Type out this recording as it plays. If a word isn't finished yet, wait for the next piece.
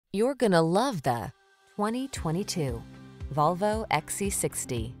You're gonna love the 2022 Volvo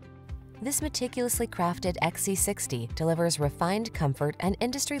XC60. This meticulously crafted XC60 delivers refined comfort and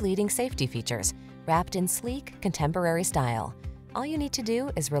industry-leading safety features wrapped in sleek, contemporary style. All you need to do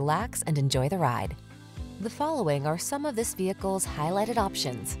is relax and enjoy the ride. The following are some of this vehicle's highlighted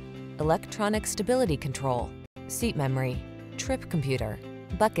options: electronic stability control, seat memory, trip computer,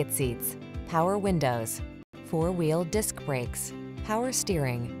 bucket seats, power windows, four-wheel disc brakes, power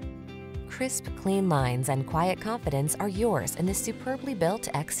steering. Crisp, clean lines and quiet confidence are yours in this superbly built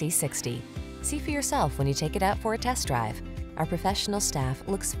XC60. See for yourself when you take it out for a test drive. Our professional staff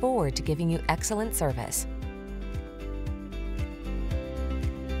looks forward to giving you excellent service.